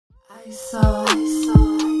Hey,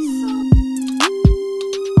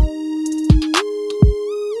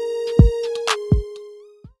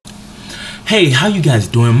 how you guys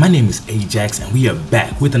doing? My name is Ajax and we are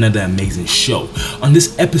back with another amazing show. On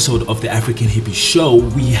this episode of the African Hippie Show,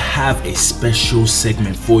 we have a special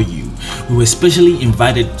segment for you. We were specially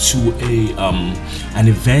invited to an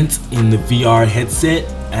event in the VR headset,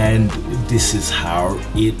 and this is how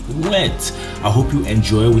it went. I hope you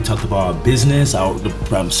enjoy. We talked about our business,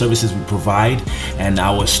 the services we provide, and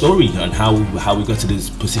our story on how we got to this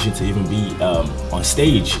position to even be on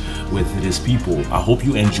stage with these people. I hope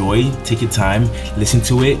you enjoy. Take your time, listen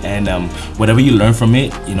to it, and whatever you learn from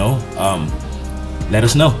it, let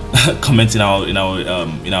us know. Comment in our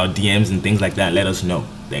DMs and things like that. Let us know.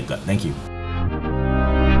 Thank you.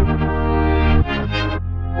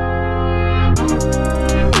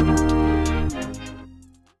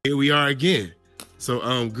 Here we are again.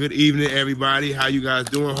 So good evening, everybody. How you guys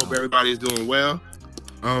doing? Hope everybody is doing well.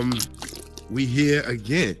 We here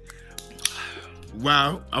again.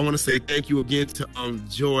 Wow, I want to say thank you again to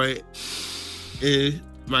Joy and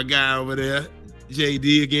my guy over there,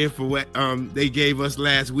 JD, again for what they gave us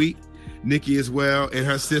last week. Nikki as well, and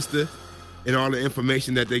her sister, and all the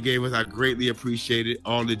information that they gave us. I greatly appreciate it.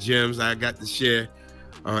 All the gems I got to share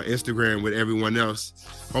on Instagram with everyone else.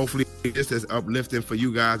 Hopefully it's as uplifting for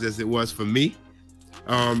you guys as it was for me.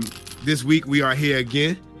 This week we are here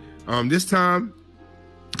again. This time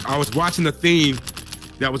I was watching a theme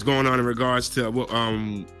that was going on in regards to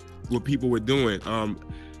what people were doing.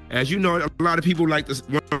 As you know, a lot of people like to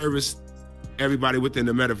service everybody within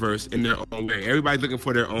the metaverse in their own way. Everybody's looking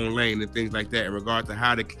for their own lane and things like that in regard to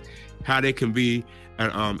how they can be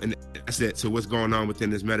an asset to what's going on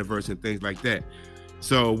within this metaverse and things like that.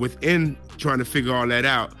 So within trying to figure all that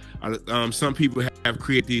out, some people have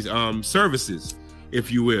created these services,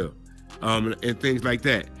 if you will, and things like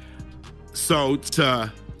that. So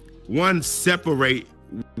to separate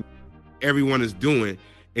everyone is doing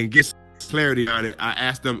and get clarity on it, I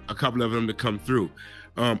asked them, a couple of them, to come through.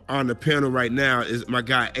 On the panel right now is my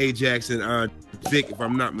guy Ajax and Vic, if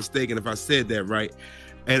I'm not mistaken, if I said that right.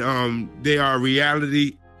 And they are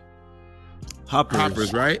reality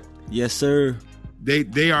hoppers, right? Yes, sir. They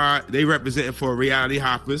representing for Reality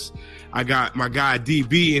Hoppers. I got my guy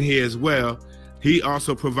DB in here as well. He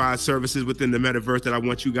also provides services within the metaverse that I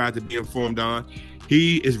want you guys to be informed on.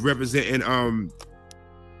 He is representing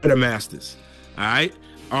MetaMasters. All right.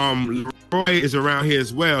 Roy is around here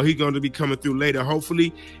as well. He's going to be coming through later,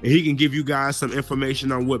 hopefully, and he can give you guys some information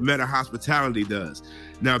on what Meta Hospitality does.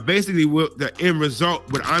 Now, basically, what the end result,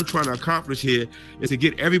 what I'm trying to accomplish here, is to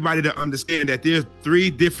get everybody to understand that there's 3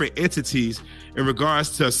 different entities in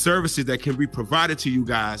regards to services that can be provided to you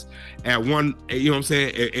guys at one, you know what I'm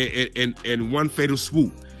saying, in one fatal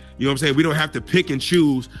swoop. You know what I'm saying? We don't have to pick and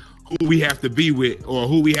choose who we have to be with or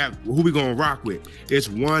who we gonna rock with. It's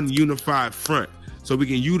one unified front. So we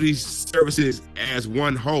can use these services as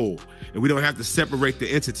one whole, and we don't have to separate the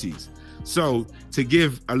entities. So to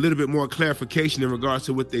give a little bit more clarification in regards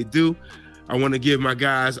to what they do, I want to give my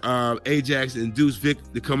guys Ajax and Deuce Vic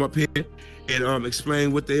to come up here and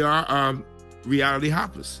explain what they are. Reality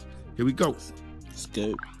Hoppers. Here we go. Let's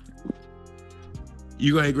go.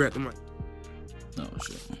 You go ahead and grab the mic. Oh,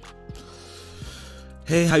 shit.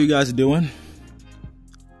 Hey, how you guys doing?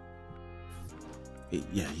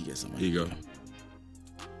 Yeah, he gets something. Here you go.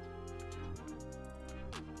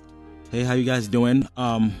 Hey, how you guys doing?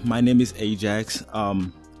 My name is Ajax,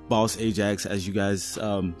 Boss Ajax, as you guys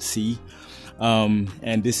see,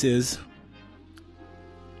 and this is.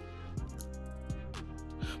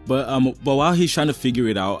 But while he's trying to figure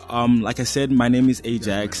it out, like I said, my name is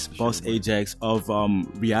Ajax, Boss Ajax of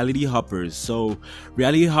Reality Hoppers. So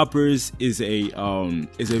Reality Hoppers is a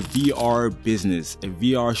VR business, a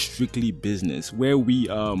VR strictly business, where we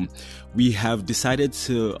have decided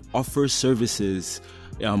to offer services.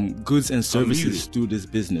 Goods and services through this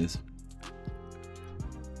business.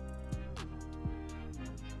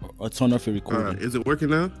 Or turn off your recording. Is it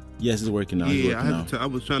working now? Yes, it's working now. Yeah, I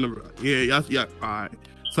was trying to. Yeah. All right.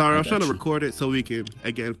 Sorry, I was trying to record it so we can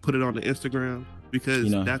again put it on the Instagram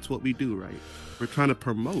because that's what we do, right? We're trying to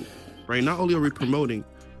promote, right? Not only are we promoting,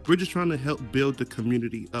 we're just trying to help build the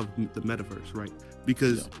community of the metaverse, right?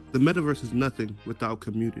 Because the metaverse is nothing without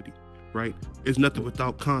community. Right, it's nothing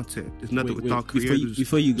without content. It's nothing without creators.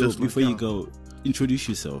 Before you go, introduce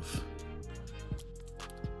yourself.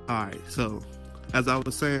 All right. So, as I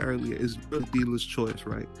was saying earlier, it's really dealer's choice,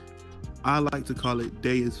 right? I like to call it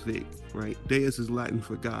Deus Vic, right? Deus is Latin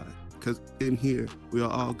for God, because in here we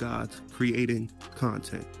are all gods creating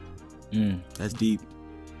content. That's deep.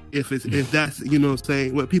 If that's, you know what I'm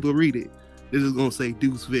saying, when people read it, they're just gonna say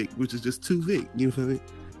Deuce Vic, which is just too Vic. You know what I mean?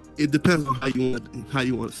 It depends on how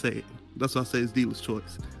you want to say it. That's why I say it's dealer's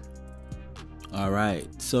choice. All right.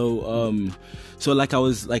 So like I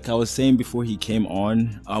was saying before he came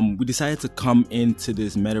on, we decided to come into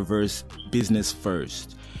this metaverse business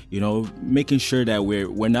first. You know, making sure that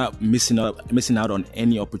we're not missing out on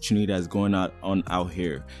any opportunity that's going on out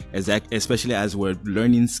here, especially as we're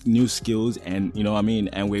learning new skills, and you know what I mean,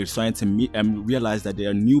 and we're starting to meet and realize that there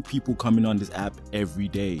are new people coming on this app every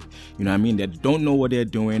day. You know what I mean, that don't know what they're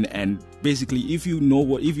doing, and basically if you know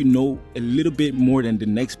a little bit more than the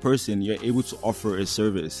next person, you're able to offer a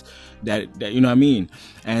service that you know what I mean.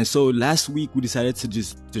 And so last week we decided to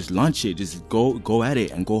just launch it, just go at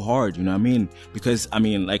it and go hard, you know what I mean? Because I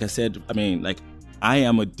mean, like I said, I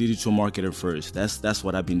am a digital marketer first. That's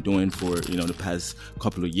what I've been doing for, you know, the past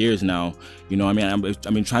couple of years now. You know, I mean, I've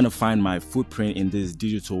been trying to find my footprint in this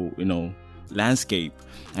digital, you know, landscape,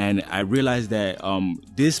 and I realized that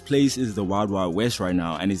this place is the wild west right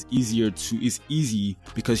now, and it's easy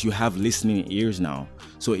because you have listening ears now.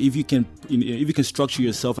 So if you can structure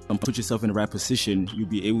yourself and put yourself in the right position, you'll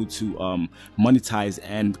be able to monetize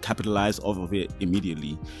and capitalize off of it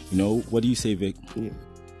immediately. You know, what do you say, Vic? Yeah.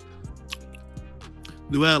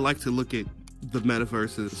 The way I like to look at the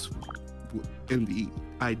metaverse is in the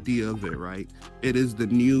idea of it, right? It is the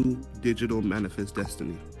new digital manifest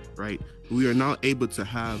destiny, right? We are now able to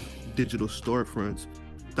have digital storefronts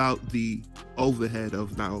without the overhead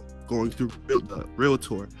of now going through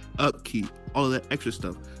realtor, upkeep, all of that extra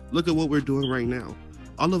stuff. Look at what we're doing right now.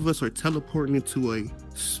 All of us are teleporting into a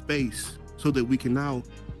space so that we can now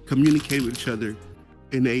communicate with each other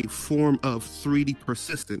in a form of 3D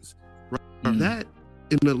persistence. Right? That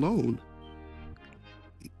in alone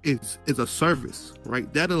is a service,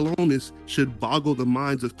 right? That alone should boggle the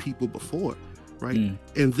minds of people before, right?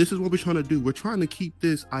 And this is what we're trying to do. We're trying to keep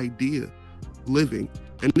this idea living,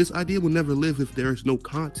 and this idea will never live if there is no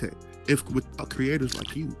content, if without creators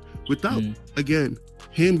like you, without again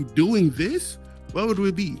him doing this, what would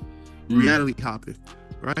we be? Reality hopping,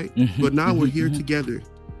 right? But now we're here together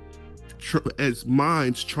as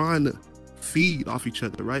minds trying to feed off each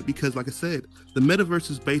other, right? Because like I said, the metaverse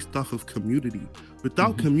is based off of community.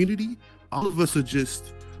 Without community, all of us are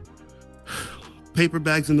just paper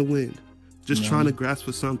bags in the wind, just trying to grasp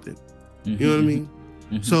for something. You know what I mean?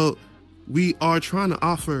 So we are trying to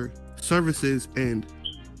offer services, and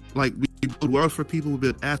like we build worlds for people, we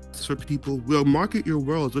build assets for people. We'll market your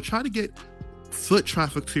worlds. We'll try to get foot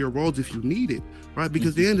traffic to your worlds if you need it, right? Because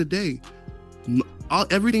at the end of the day,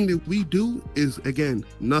 everything that we do is, again,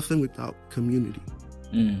 nothing without community.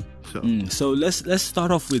 So let's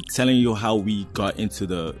start off with telling you how we got into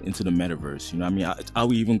the metaverse. You know what I mean? How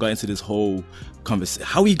we even got into this whole conversation,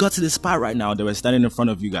 how we got to this spot right now that we're standing in front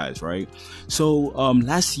of you guys, right? So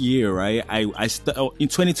last year, right, in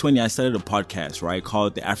 2020 I started a podcast, right,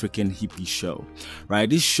 called the African Hippie Show, right?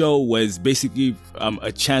 This show was basically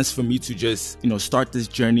a chance for me to just, you know, start this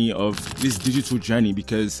journey of this digital journey,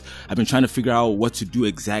 because I've been trying to figure out what to do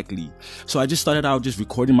exactly. So I just started out just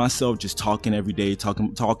recording myself, just talking every day,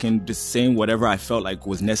 talking, just saying whatever I felt like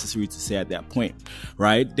was necessary to say at that point,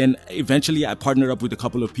 right? Then eventually I partnered up with a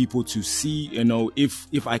couple of people to see, you know,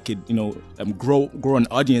 if I could, you know, grow an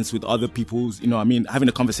audience with other people's, you know, I mean, having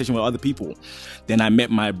a conversation with other people. Then I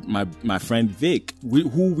met my friend Vic,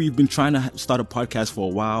 who we've been trying to start a podcast for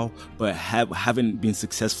a while, but haven't been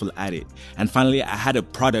successful at it. And finally, I had a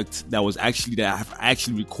product that I've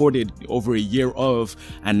actually recorded over a year of,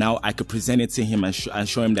 and now I could present it to him and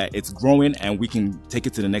show him that it's growing and we can take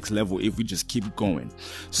it to the next level if we just keep going.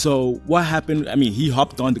 So what happened? I mean, he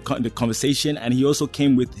hopped on the conversation, and he also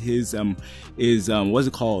came with his what's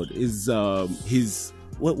it called?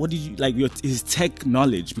 What did you like? His tech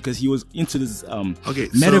knowledge, because he was into this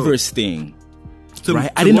metaverse thing.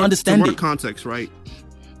 Right? I didn't understand it. To more context, right?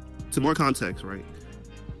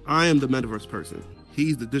 I am the metaverse person.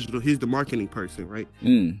 He's the marketing person, right?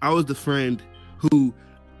 I was the friend who,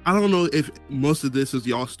 I don't know if most of this is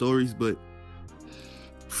y'all stories, but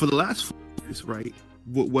for the last 4 years, right,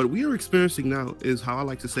 what we are experiencing now is, how I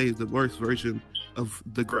like to say, is the worst version of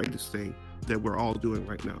the greatest thing that we're all doing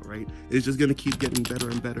right now, right? It's just going to keep getting better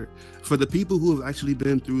and better. For the people who have actually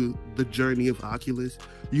been through the journey of Oculus,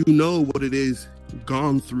 you know what it is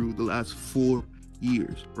gone through the last 4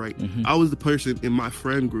 years, right? I was the person in my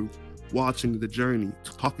friend group watching the journey,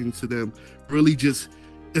 talking to them, really just,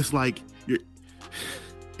 it's like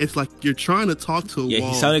you're trying to talk to a wall. Yeah,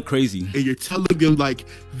 he sounded crazy. And you're telling them, like,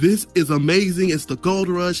 this is amazing, it's the gold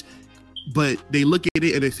rush, but they look at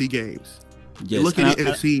it and they see games. Yes, they look at it and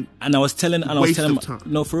they see and I was telling time.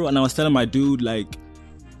 No, for real. And I was telling my dude, like,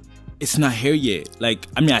 it's not here yet. Like,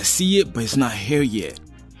 I mean, I see it, but it's not here yet.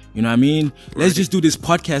 You know what I mean? Let's just do this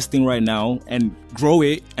podcast thing right now and grow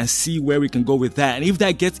it and see where we can go with that. And if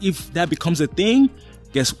that becomes a thing,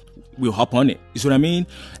 guess we'll hop on it. You see what I mean?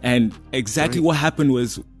 And exactly what happened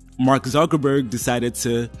was Mark Zuckerberg decided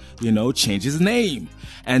to, change his name.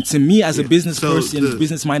 And to me, as a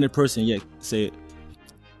business-minded person, say it.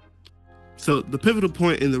 So the pivotal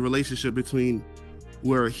point in the relationship between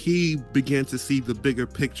where he began to see the bigger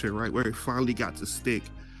picture, right, where it finally got to stick,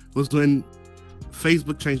 was when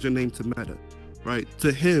Facebook changed their name to Meta, right?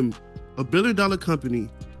 To him, a $1 billion company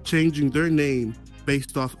changing their name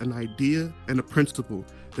based off an idea and a principle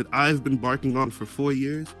that I've been barking on for 4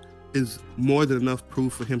 years is more than enough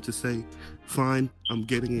proof for him to say, fine, I'm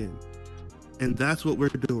getting in. And that's what we're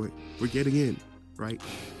doing. We're getting in, right?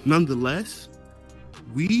 Nonetheless,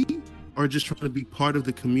 we are just trying to be part of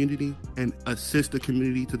the community and assist the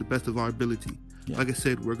community to the best of our ability. Yeah. Like I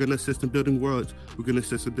said, we're going to assist in building worlds. We're going to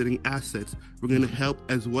assist in building assets. We're going to help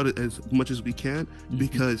as much as we can,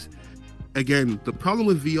 because, again, the problem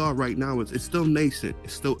with VR right now is it's still nascent.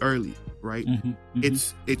 It's still early, right?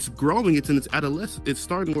 It's growing. It's in its adolescence. It's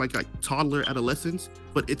starting like toddler adolescence,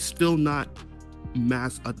 but it's still not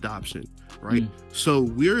mass adoption, right? So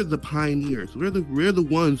we're the pioneers. We're the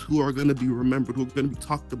ones who are going to be remembered, who are going to be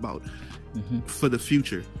talked about for the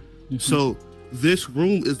future. So this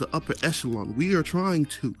room is the upper echelon. We are trying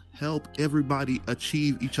to help everybody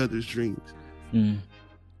achieve each other's dreams.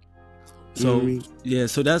 So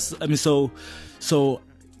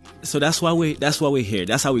so that's why we're here.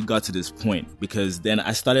 That's how we got to this point, because then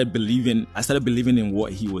I started believing in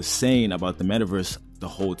what he was saying about the metaverse the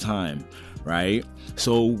whole time, right?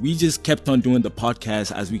 So we just kept on doing the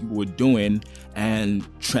podcast as we were doing, and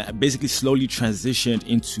basically slowly transitioned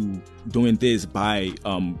into doing this by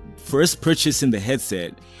first purchasing the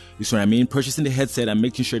headset. You see what I mean? Purchasing the headset and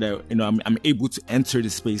making sure that I'm able to enter the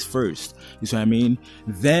space first. You see what I mean?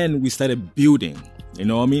 Then we started building. You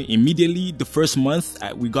know what I mean? Immediately, the first month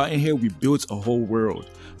we got in here, we built a whole world.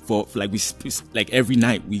 For every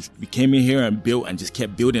night we came in here and built and just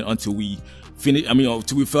kept building until we finished.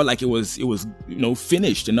 Until we felt like it was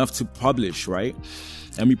finished enough to publish, right?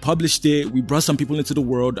 And we published it. We brought some people into the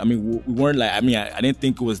world. We weren't like, I didn't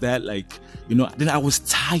think it was that then I was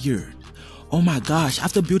tired. Oh my gosh,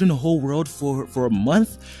 after building a whole world for a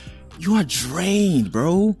month, you are drained,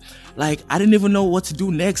 bro. Like, I didn't even know what to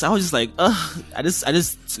do next. I was just like, I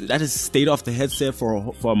just stayed off the headset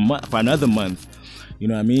for a month, for another month. You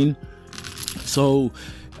know what I mean? So,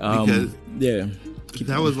 because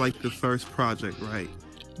that was like the first project, right?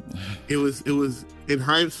 It was in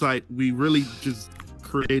hindsight, we really just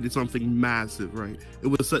created something massive, right?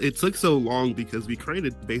 It took so long because we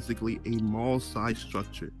created basically a mall-sized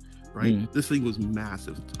structure, right? This thing was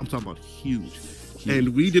massive. I'm talking about huge.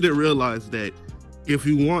 And we didn't realize that if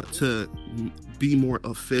you want to be more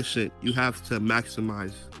efficient, you have to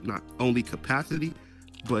maximize not only capacity,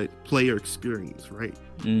 but player experience, right?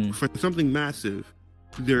 For something massive,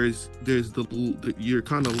 there's you're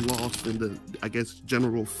kind of lost in the, I guess,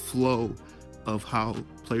 general flow of how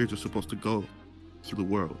players are supposed to go through the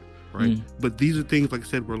world, right? But these are things, like I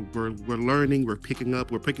said, we're learning, we're picking on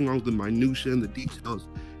the minutia and the details,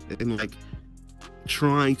 and like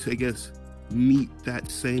trying to, I guess, meet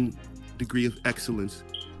that same degree of excellence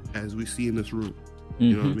as we see in this room.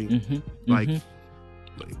 You know what I mean? Like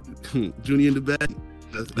Junior in the back,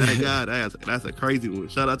 that guy, that's a crazy one.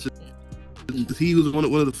 Shout out to, he was one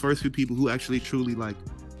of the first few people who actually truly like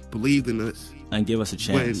believed in us and gave us a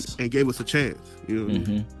chance. You know what I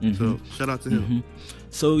mean? So shout out to him.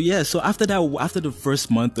 So after that, after the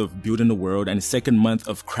first month of building the world and the second month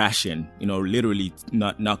of crashing, literally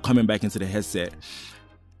not coming back into the headset,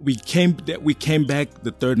 we came back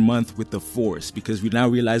the third month with the force, because we now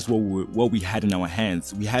realized what we had in our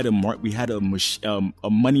hands. We had a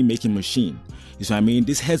money making machine. You see what I mean?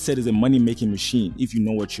 This headset is a money making machine if you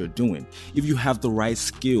know what you're doing, if you have the right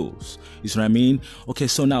skills. You see what I mean? Okay,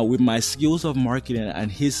 so now with my skills of marketing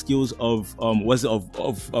and his skills of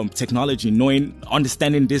technology,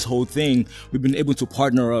 understanding this whole thing, we've been able to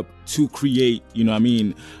partner up to create,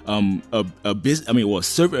 a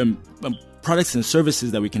business. Products and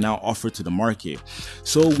services that we can now offer to the market.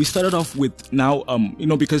 So we started off with now,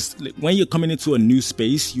 because when you're coming into a new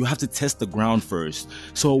space, you have to test the ground first.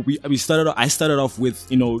 So I started off with,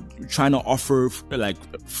 trying to offer like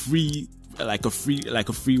a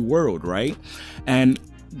free world, right? And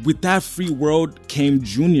with that free world came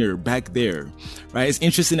Junior back there, right? It's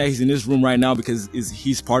interesting that he's in this room right now because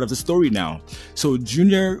he's part of the story now. So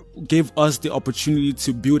Junior gave us the opportunity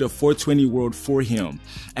to build a 420 world for him.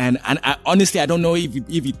 And I, honestly, I don't know if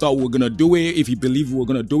he thought we were going to do it, if he believed we were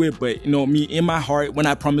going to do it. But, you know, me, in my heart, when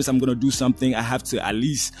I promise I'm going to do something, I have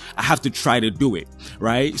to try to do it,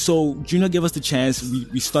 right? So Junior gave us the chance.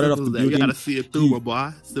 We started off the building. You got to see it through, my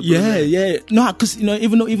boy. Yeah. No, because, you know,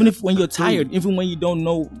 even if when you're tired, even when you don't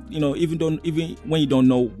know, you know, even when you don't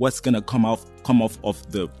know what's gonna come off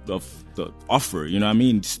of the offer, you know what I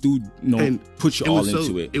mean? Still, you know, and put your all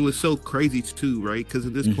into it. It was so crazy too, right? Because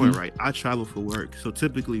at this point, right, I travel for work, so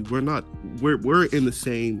typically we're in the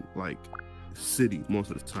same like city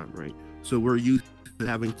most of the time, right? So we're used to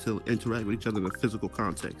having to interact with each other in a physical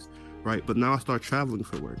context, right? But now I start traveling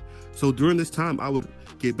for work, so during this time I would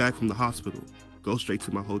get back from the hospital, go straight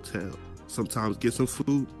to my hotel, sometimes get some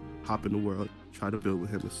food, hop in the world, try to build with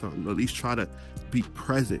him or something, or at least try to be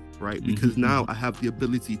present, right? Because now I have the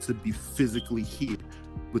ability to be physically here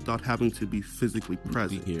without having to be physically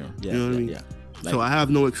present. Here. Yeah, you know what I mean? Yeah. Like, so I have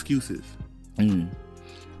no excuses. I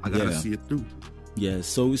gotta see it through. Yeah.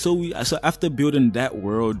 So after building that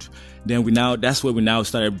world, then that's where we now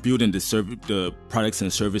started building the products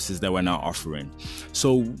and services that we're now offering.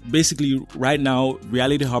 So basically, right now,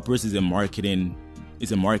 Reality Hoppers is a marketing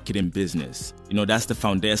business. You know,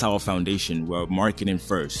 that's our foundation. We're marketing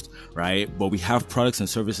first, right? But we have products and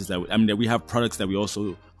services we have products that we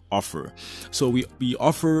also offer. So we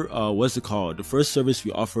offer, what's it called? The first service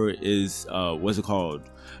we offer is, of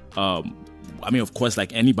course,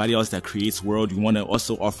 like anybody else that creates world, we want to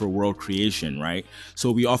also offer world creation, right?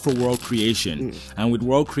 So we offer world creation. And with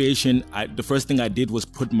world creation, the first thing I did was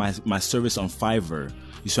put my service on Fiverr.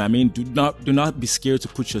 You see what I mean? Do not be scared to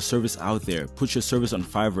put your service out there. Put your service on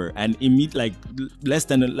Fiverr, and like less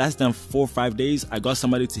than 4 or 5 days, I got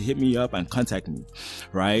somebody to hit me up and contact me.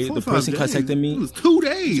 Right? The person contacted me. It was 2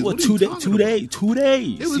 days. What, 2 days? 2 days. 2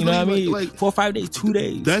 days. It was you know what I mean? Like 4 or 5 days. 2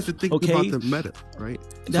 days. That's the thing about the meta, right?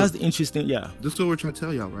 That's the interesting. Yeah. This is what we're trying to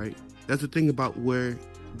tell y'all, right? That's the thing about where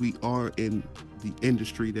we are in the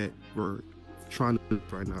industry that we're trying to do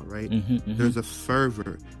right now, right? There's a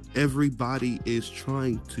fervor. Everybody is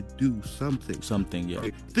trying to do something. Yeah.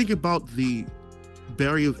 Right? Think about the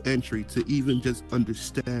barrier of entry to even just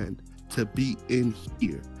understand, to be in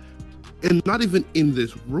here, and not even in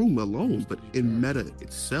this room alone, but in Meta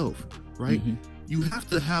itself, right? You have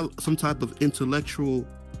to have some type of intellectual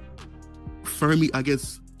Fermi, I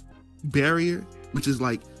guess, barrier, which is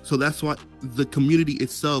like, so that's why the community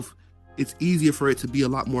itself, it's easier for it to be a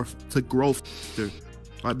lot more, to grow faster,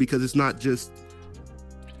 right? Because it's not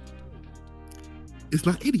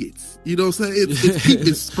idiots, you know what I'm saying?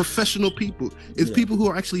 It's professional people. It's people who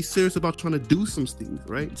are actually serious about trying to do some things,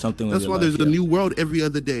 right? That's why there's a new world every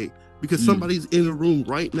other day, because somebody's in the room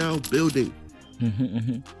right now building.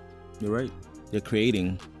 You're right. They're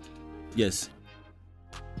creating. Yes.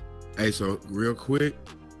 Hey, so real quick,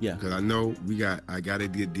 because I know I gotta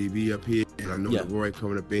get DB up here, and I know Roy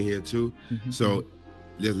coming up in here too. So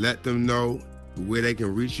just let them know where they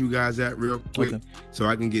can reach you guys at real quick, so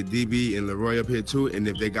I can get DB and Leroy up here too, and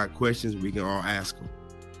if they got questions, we can all ask them.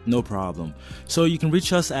 No problem. So you can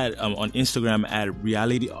reach us at on Instagram at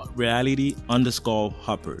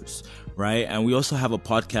reality_hoppers, right? And we also have a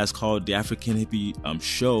podcast called The African Hippie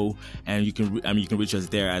Show, and you can reach us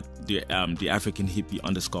there at the African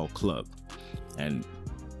Hippie_club, and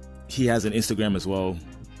he has an Instagram as well.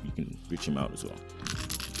 You can reach him out as well.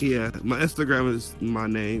 Yeah, my Instagram is my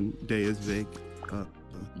name, DayisVic,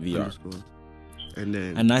 VR.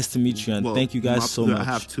 And nice to meet you, and thank you guys so much. I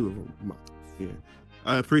have 2 of them. Yeah,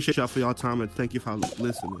 I appreciate y'all for y'all time, and thank you for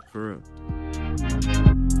listening, for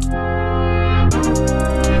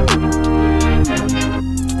real.